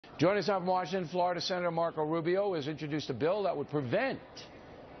Joining us now from Washington, Florida, Senator Marco Rubio has introduced a bill that would prevent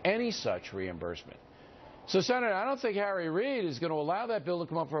any such reimbursement. So, Senator, I don't think Harry Reid is going to allow that bill to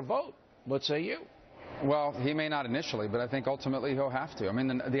come up for a vote. What say you? Well, he may not initially, but I think ultimately he'll have to. I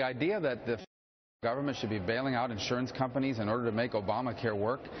mean, the idea that the government should be bailing out insurance companies in order to make Obamacare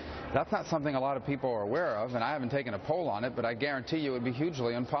work, that's not something a lot of people are aware of, and I haven't taken a poll on it, but I guarantee you it would be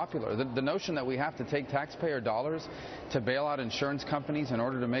hugely unpopular. The notion that we have to take taxpayer dollars to bail out insurance companies in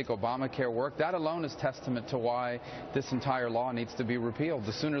order to make Obamacare work, that alone is testament to why this entire law needs to be repealed.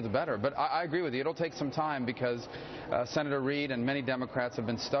 The sooner the better. But I agree with you. It'll take some time because Senator Reid and many Democrats have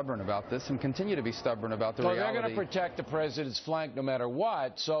been stubborn about this and continue to be stubborn about the reality. They're going to protect the president's flank no matter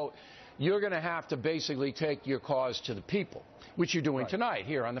what, so you're going to have to basically take your cause to the people, which you're doing tonight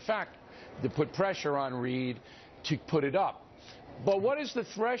here on the fact to put pressure on Reid to put it up. But what is the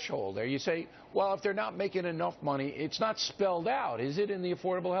threshold there? You say, well, if they're not making enough money, it's not spelled out. Is it in the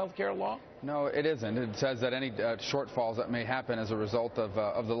Affordable Health Care law? No, it isn't. It says that any shortfalls that may happen as a result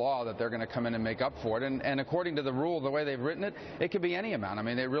of the law, that they're going to come in and make up for it. And according to the rule, the way they've written it, it could be any amount. I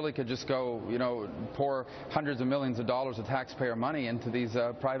mean, they really could just go, pour hundreds of millions of dollars of taxpayer money into these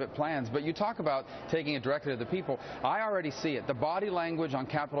private plans. But you talk about taking it directly to the people. I already see it. The body language on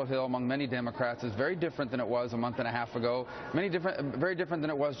Capitol Hill among many Democrats is very different than it was a month and a half ago. Very different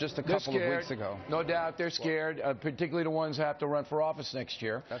than it was just a couple of weeks ago. No doubt they're scared, particularly the ones who have to run for office next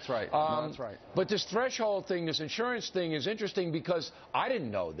year. That's right. That's right. But this threshold thing, this insurance thing is interesting because I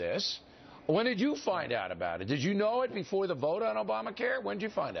didn't know this. When did you find out about it? Did you know it before the vote on Obamacare? When did you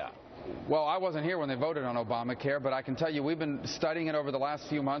find out? Well, I wasn't here when they voted on Obamacare, but I can tell you we've been studying it over the last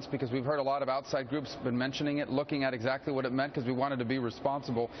few months because we've heard a lot of outside groups been mentioning it, looking at exactly what it meant because we wanted to be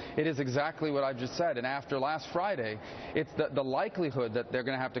responsible. It is exactly what I just said. And after last Friday, it's the likelihood that they're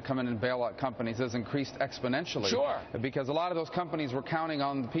going to have to come in and bail out companies has increased exponentially. Sure. Because a lot of those companies were counting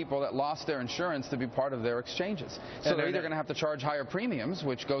on the people that lost their insurance to be part of their exchanges. So they're either going to have to charge higher premiums,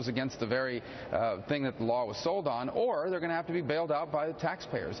 which goes against the very thing that the law was sold on, or they're going to have to be bailed out by the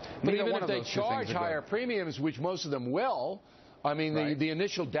taxpayers. But even if they charge higher premiums, which most of them will, I mean, the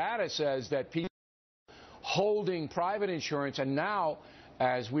initial data says that people holding private insurance, and now,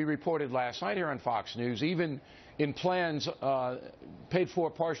 as we reported last night here on Fox News, even in plans paid for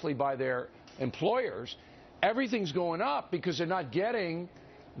partially by their employers, everything's going up because they're not getting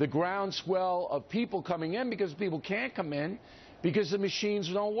the groundswell of people coming in because people can't come in because the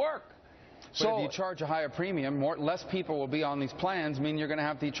machines don't work. So if you charge a higher premium, less people will be on these plans, meaning you're going to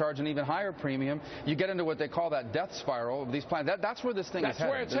have to charge an even higher premium. You get into what they call that death spiral of these plans. That's where this thing is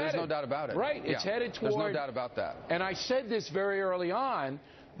headed. There's no doubt about it. Right. It's headed toward... There's no doubt about that. And I said this very early on,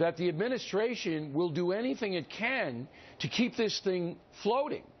 that the administration will do anything it can to keep this thing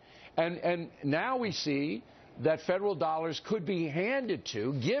floating. And now we see that federal dollars could be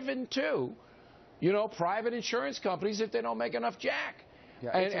given to, private insurance companies if they don't make enough jack.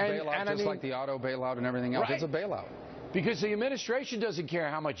 Yeah, it's a bailout, just like the auto bailout and everything else. It's a bailout. Because the administration doesn't care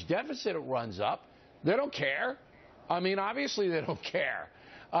how much deficit it runs up. They don't care. I mean, obviously they don't care.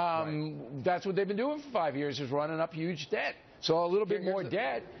 That's what they've been doing for 5 years, is running up huge debt. So a little bit more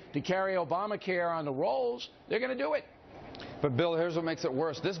debt to carry Obamacare on the rolls, they're going to do it. But, Bill, here's what makes it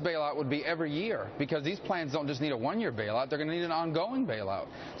worse. This bailout would be every year because these plans don't just need a one-year bailout. They're going to need an ongoing bailout.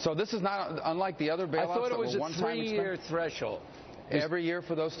 So this is not unlike the other bailouts. I thought it was a 3-year threshold. Every year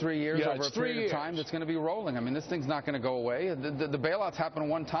for those 3 years, over a period of time, that's going to be rolling. I mean, this thing's not going to go away. The bailouts happened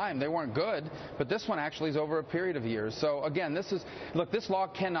one time. They weren't good, but this one actually is over a period of years. So, again, this law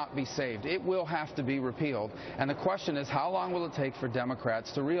cannot be saved. It will have to be repealed. And the question is, how long will it take for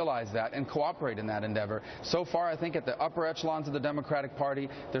Democrats to realize that and cooperate in that endeavor? So far, I think at the upper echelons of the Democratic Party,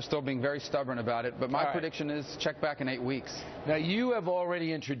 they're still being very stubborn about it. But my prediction is check back in 8 weeks. Now, you have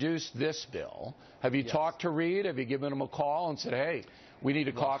already introduced this bill. Have you talked to Reid? Have you given him a call and said, hey, we need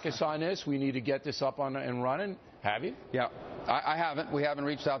a caucus on this. We need to get this up and running. Have you? Yeah, I haven't. We haven't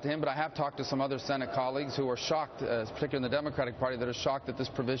reached out to him, but I have talked to some other Senate colleagues who are shocked, particularly in the Democratic Party, that are shocked that this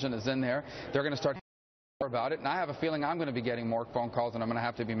provision is in there. They're going to start more about it, and I have a feeling I'm going to be getting more phone calls than I'm going to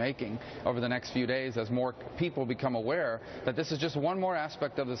have to be making over the next few days as more people become aware that this is just one more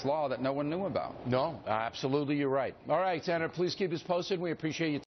aspect of this law that no one knew about. No, absolutely, you're right. All right, Senator, please keep us posted. We appreciate you.